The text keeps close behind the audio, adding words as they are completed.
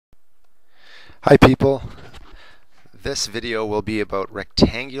Hi people, this video will be about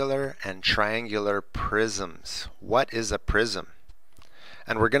rectangular and triangular prisms. What is a prism?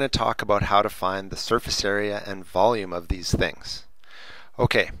 And we're going to talk about how to find the surface area and volume of these things.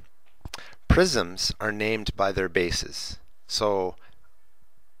 Okay, prisms are named by their bases. So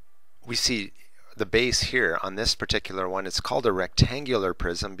we see the base here on this particular one, it's called a rectangular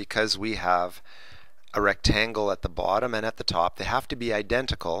prism because we have a rectangle at the bottom and at the top. They have to be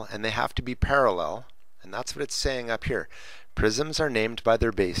identical and they have to be parallel, and that's what it's saying up here. Prisms are named by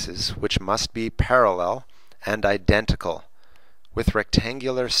their bases, which must be parallel and identical with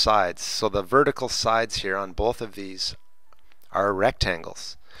rectangular sides. So the vertical sides here on both of these are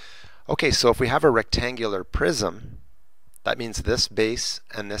rectangles. Okay, so if we have a rectangular prism, that means this base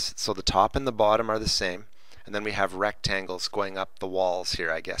and this, so the top and the bottom are the same, and then we have rectangles going up the walls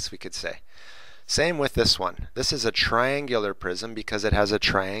here, I guess we could say. Same with this one. This is a triangular prism because it has a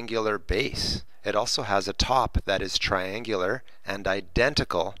triangular base. It also has a top that is triangular and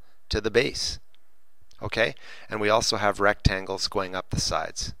identical to the base. Okay? And we also have rectangles going up the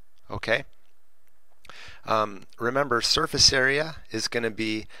sides. Okay? Remember, surface area is going to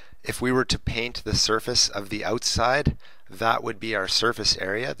be, if we were to paint the surface of the outside, that would be our surface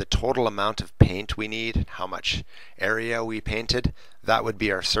area. The total amount of paint we need, how much area we painted, that would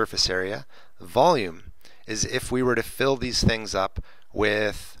be our surface area. Volume is if we were to fill these things up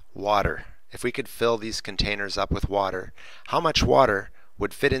with water. If we could fill these containers up with water, how much water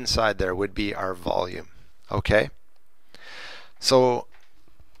would fit inside there would be our volume. Okay? So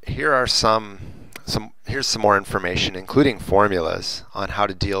here are here's some more information, including formulas on how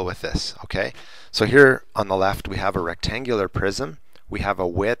to deal with this. Okay? So here on the left we have a rectangular prism. We have a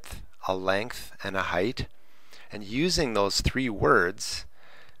width, a length, and a height. And using those three words,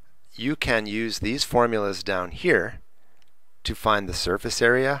 you can use these formulas down here to find the surface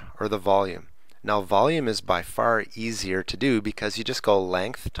area or the volume. Now volume is by far easier to do because you just go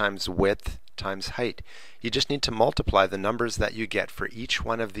length times width times height. You just need to multiply the numbers that you get for each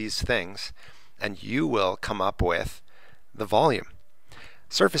one of these things and you will come up with the volume.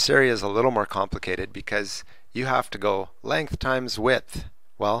 Surface area is a little more complicated because you have to go length times width.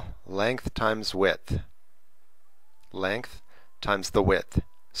 Well, length times width. Length times the width.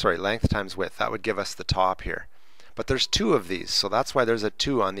 Sorry, length times width. That would give us the top here. But there's two of these, so that's why there's a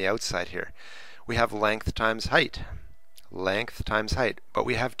 2 on the outside here. We have length times height. Length times height. But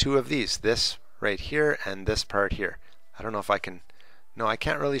we have two of these. This right here and this part here. I don't know if I can... No, I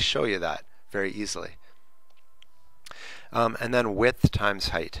can't really show you that very easily. And then width times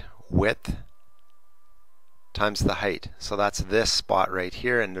height. Width times the height. So that's this spot right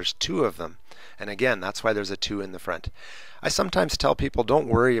here, and there's two of them. And again, that's why there's a 2 in the front. I sometimes tell people don't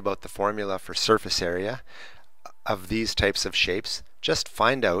worry about the formula for surface area of these types of shapes. Just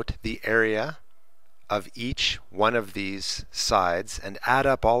find out the area of each one of these sides and add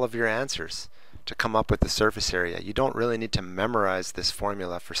up all of your answers to come up with the surface area. You don't really need to memorize this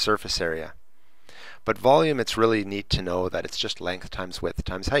formula for surface area. But volume, it's really neat to know that it's just length times width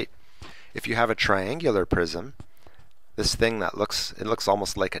times height. If you have a triangular prism, this thing that looks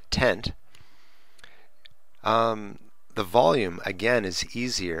almost like a tent, the volume again is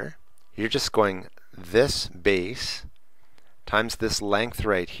easier. You're just going this base times this length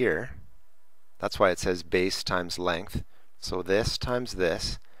right here. That's why it says base times length. So this times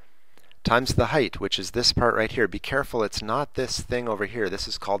the height, which is this part right here. Be careful, it's not this thing over here. This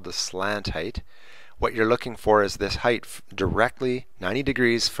is called the slant height. What you're looking for is this height directly 90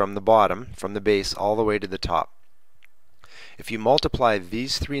 degrees from the bottom, from the base, all the way to the top. If you multiply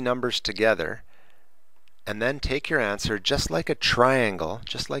these three numbers together and then take your answer just like a triangle,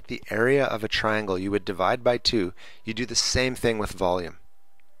 just like the area of a triangle, you would divide by 2. You do the same thing with volume.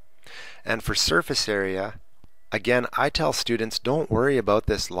 And for surface area, again, I tell students don't worry about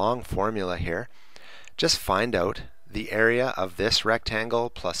this long formula here. Just find out the area of this rectangle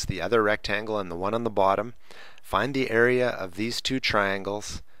plus the other rectangle and the one on the bottom. Find the area of these two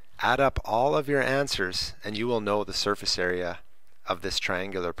triangles. Add up all of your answers and you will know the surface area of this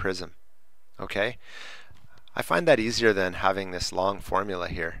triangular prism. Okay? I find that easier than having this long formula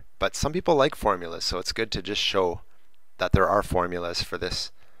here. But some people like formulas, so it's good to just show that there are formulas for this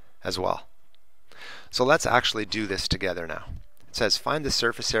as well. So let's actually do this together now. It says find the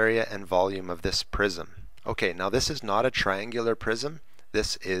surface area and volume of this prism. Okay, now this is not a triangular prism.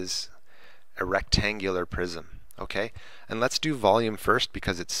 This is a rectangular prism. Okay, and let's do volume first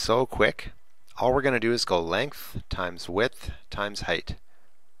because it's so quick. All we're going to do is go length times width times height.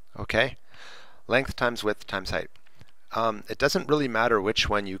 Okay, length times width times height. It doesn't really matter which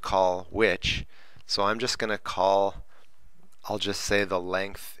one you call which, so I'm just going to call I'll just say the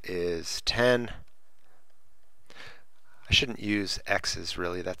length is 10. I shouldn't use x's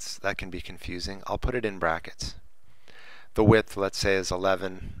really, that can be confusing. I'll put it in brackets. The width, let's say, is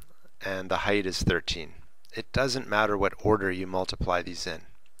 11 and the height is 13. It doesn't matter what order you multiply these in,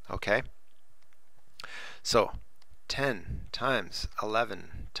 okay? So 10 times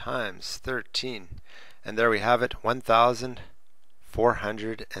 11 times 13, and there we have it,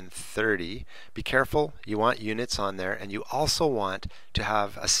 1,430. Be careful, you want units on there, and you also want to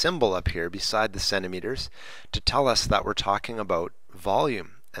have a symbol up here beside the centimeters to tell us that we're talking about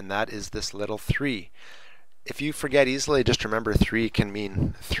volume, and that is this little 3. If you forget easily, just remember 3 can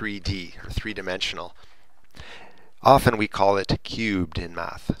mean 3D or three-dimensional. Often we call it cubed in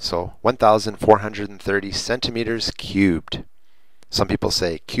math. So 1,430 centimeters cubed. Some people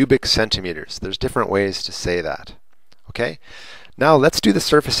say cubic centimeters. There's different ways to say that. Okay? Now let's do the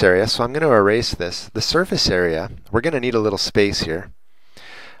surface area. So I'm going to erase this. The surface area, we're going to need a little space here.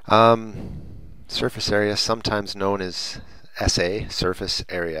 Surface area, sometimes known as SA, surface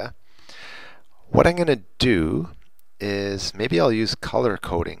area. What I'm going to do is maybe I'll use color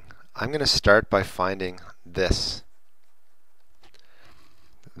coding. I'm going to start by finding this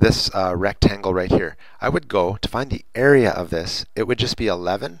rectangle right here. I would go to find the area of this. It would just be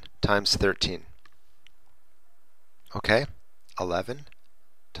 11 times 13. Okay? 11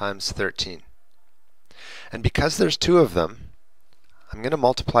 times 13. And because there's 2 of them, I'm going to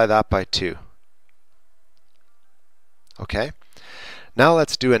multiply that by 2. Okay? Now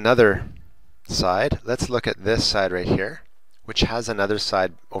let's do another side. Let's look at this side right here, which has another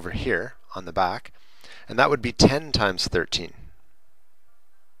side over here on the back, and that would be 10 times 13.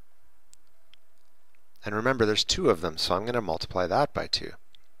 And remember, there's 2 of them, so I'm going to multiply that by 2.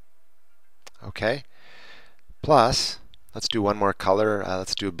 Okay? Plus, let's do one more color.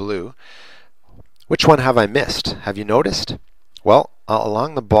 Let's do blue. Which one have I missed? Have you noticed? Well,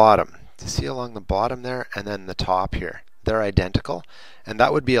 along the bottom. Do you see along the bottom there? And then the top here. They're identical, and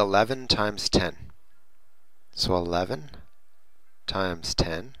that would be 11 times 10. So 11 times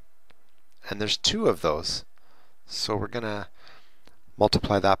 10, and there's 2 of those, so we're going to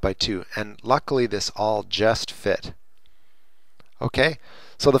multiply that by 2, and luckily this all just fit. Okay,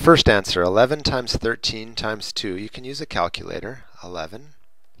 so the first answer, 11 times 13 times 2, you can use a calculator. 11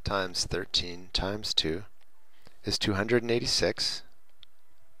 times 13 times 2 is 286.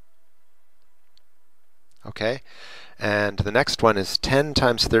 Okay, and the next one is 10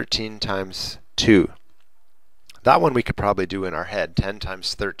 times 13 times 2. That one we could probably do in our head. 10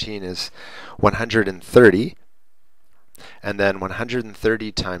 times 13 is 130, and then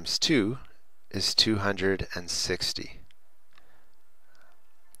 130 times 2 is 260.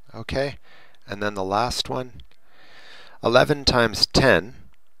 Okay, and then the last one, 11 times 10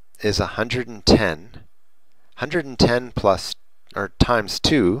 is 110. 110 plus, or times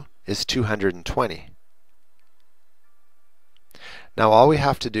 2 is 220. Now all we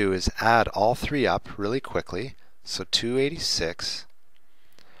have to do is add all 3 up really quickly. So 286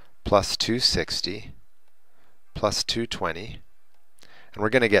 plus 260 plus 220, and we're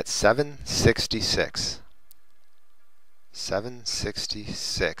going to get 766.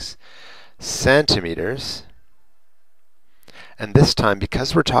 766 centimeters. And this time,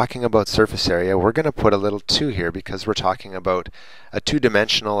 because we're talking about surface area, we're going to put a little 2 here because we're talking about a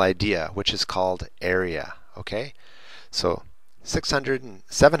 2-dimensional idea, which is called area. Okay? So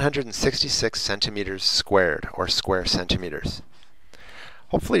 766 centimeters squared, or square centimeters.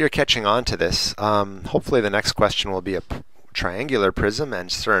 Hopefully you're catching on to this. Hopefully the next question will be a triangular prism,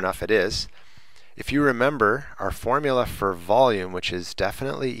 and sure enough it is. If you remember our formula for volume, which is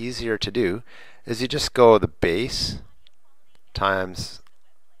definitely easier to do, is you just go the base times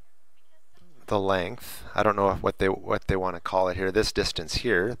the length. I don't know what they want to call it here. This distance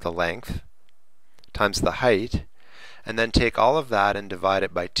here, the length, times the height, and then take all of that and divide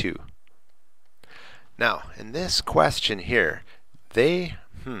it by 2. Now, in this question here,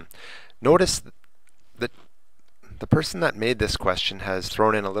 notice that the person that made this question has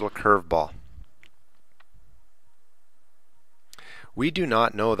thrown in a little curveball. We do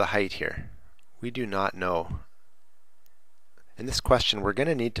not know the height here. We do not know. In this question, we're going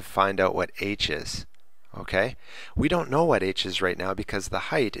to need to find out what h is. Okay? We don't know what h is right now because the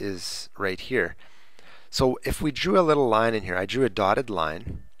height is right here. So if we drew a little line in here, I drew a dotted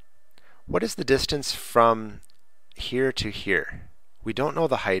line. What is the distance from here to here? We don't know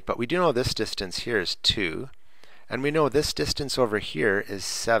the height, but we do know this distance here is 2. And we know this distance over here is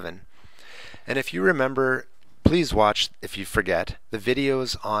 7. And if you remember, please watch, if you forget, the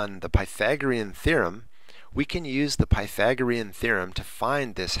videos on the Pythagorean Theorem. We can use the Pythagorean Theorem to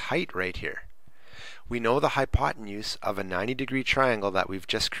find this height right here. we know the hypotenuse of a 90-degree triangle that we've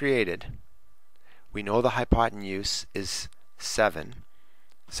just created. We know the hypotenuse is 7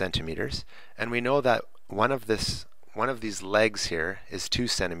 centimeters, and we know that one of these legs here is 2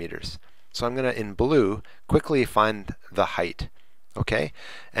 centimeters. So I'm going to, in blue, quickly find the height. Okay?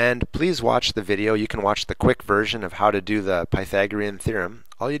 And please watch the video. You can watch the quick version of how to do the Pythagorean Theorem.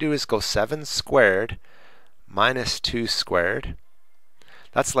 All you do is go 7 squared minus 2 squared.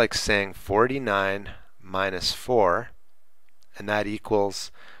 That's like saying 49 minus 4, and that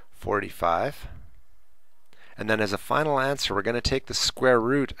equals 45. And then as a final answer, we're going to take the square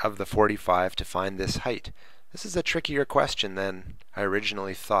root of the 45 to find this height. This is a trickier question than I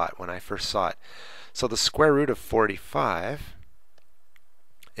originally thought when I first saw it. So the square root of 45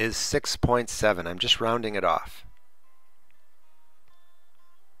 is 6.7. I'm just rounding it off.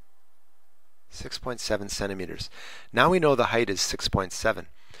 6.7 centimeters. Now we know the height is 6.7.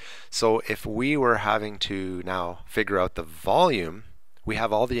 So if we were having to now figure out the volume, we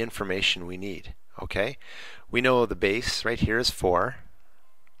have all the information we need. Okay? We know the base right here is 4.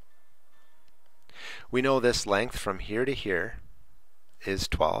 We know this length from here to here is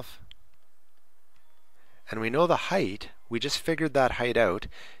 12. And we know the height, we just figured that height out,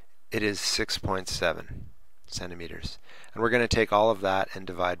 it is 6.7 centimeters. And we're going to take all of that and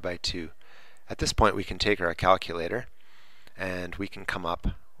divide by 2. At this point we can take our calculator and we can come up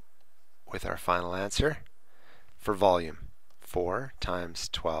with our final answer for volume. 4 times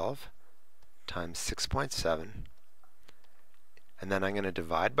 12 times 6.7, and then I'm going to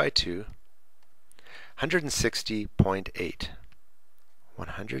divide by 2. 160.8.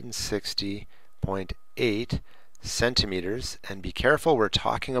 160.8 centimeters, and be careful, we're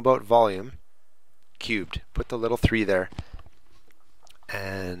talking about volume, cubed. Put the little 3 there.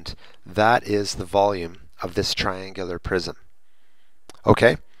 And that is the volume of this triangular prism.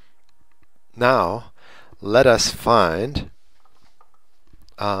 Okay? Now, let us find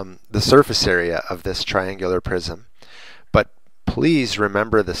the surface area of this triangular prism. But please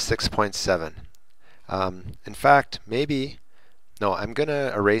remember the 6.7. In fact, maybe, no, I'm going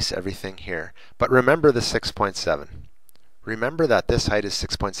to erase everything here. But remember the 6.7. Remember that this height is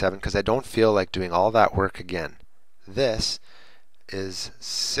 6.7 because I don't feel like doing all that work again. This is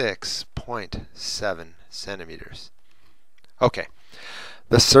 6.7 centimeters. Okay,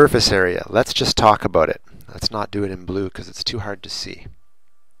 the surface area. Let's just talk about it. Let's not do it in blue because it's too hard to see.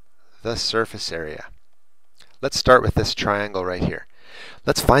 The surface area. Let's start with this triangle right here.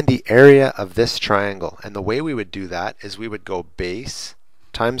 Let's find the area of this triangle. And the way we would do that is we would go base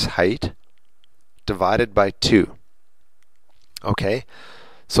times height divided by 2. Okay?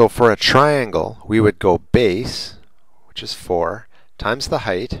 So for a triangle, we would go base, which is 4, times the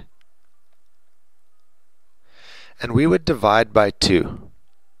height, and we would divide by 2.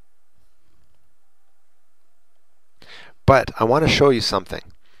 But I want to show you something.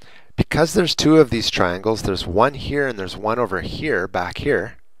 Because there's 2 of these triangles, there's one here and there's one over here, back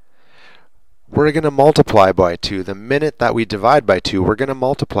here, we're going to multiply by 2. The minute that we divide by 2, we're going to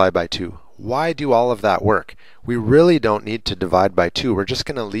multiply by 2. Why do all of that work? We really don't need to divide by 2. We're just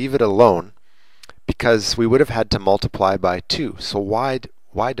going to leave it alone because we would have had to multiply by 2. So why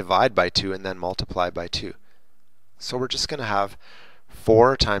divide by 2 and then multiply by 2? So we're just going to have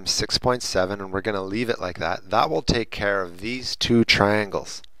 4 times 6.7, and we're going to leave it like that. That will take care of these 2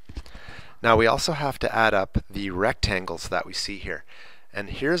 triangles. Now we also have to add up the rectangles that we see here. And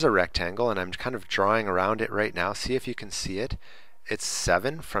here's a rectangle, and I'm kind of drawing around it right now. See if you can see it. It's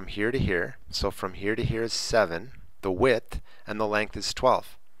 7 from here to here. So from here to here is 7. The width and the length is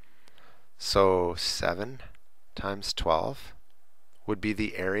 12. So 7 times 12 would be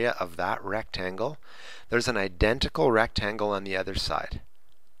the area of that rectangle. There's an identical rectangle on the other side.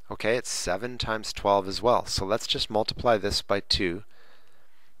 Okay, it's 7 times 12 as well. So let's just multiply this by 2.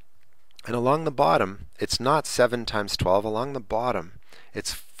 And along the bottom, it's not 7 times 12. Along the bottom,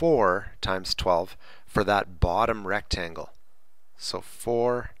 it's 4 times 12 for that bottom rectangle. So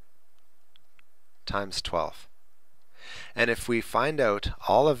 4 times 12. And if we find out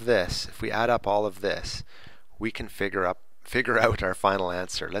all of this, if we add up all of this, we can figure out our final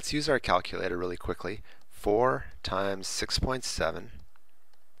answer. Let's use our calculator really quickly. 4 times 6.7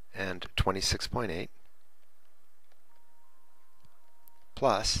 and 26.8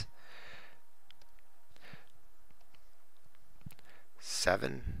 plus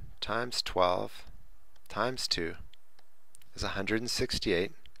 7 times 12 times 2 is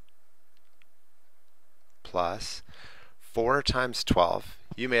 168 plus 4 times 12.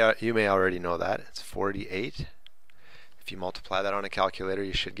 You may already know that. It's 48. If you multiply that on a calculator,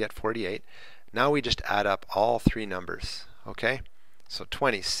 you should get 48. Now we just add up all 3 numbers. Okay? So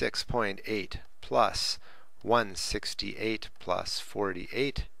 26.8 plus 168 plus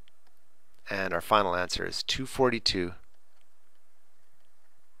 48. And our final answer is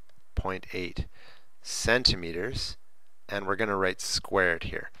 242.8 centimeters. And we're going to write squared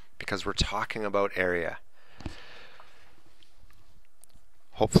here because we're talking about area.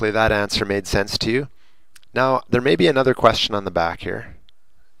 Hopefully that answer made sense to you. Now, there may be another question on the back here.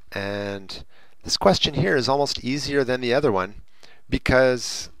 And this question here is almost easier than the other one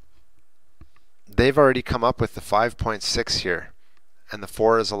because they've already come up with the 5.6 here, and the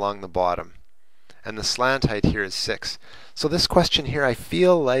 4 is along the bottom. And the slant height here is 6. So this question here, I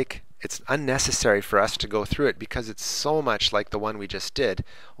feel like it's unnecessary for us to go through it because it's so much like the one we just did.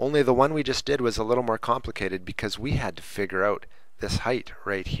 Only the one we just did was a little more complicated because we had to figure out this height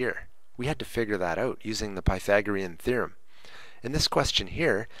right here. We had to figure that out using the Pythagorean Theorem. In this question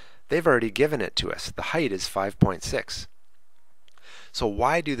here, they've already given it to us. The height is 5.6. So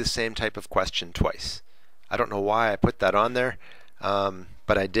why do the same type of question twice? I don't know why I put that on there,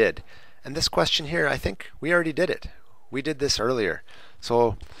 but I did. And this question here, I think we already did it. We did this earlier.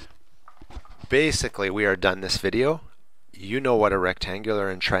 So basically, we are done this video. You know what a rectangular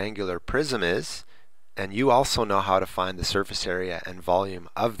and triangular prism is, and you also know how to find the surface area and volume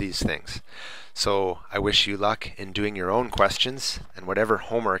of these things. So I wish you luck in doing your own questions and whatever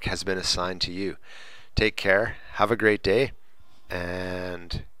homework has been assigned to you. Take care, have a great day,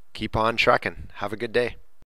 and keep on trucking. Have a good day.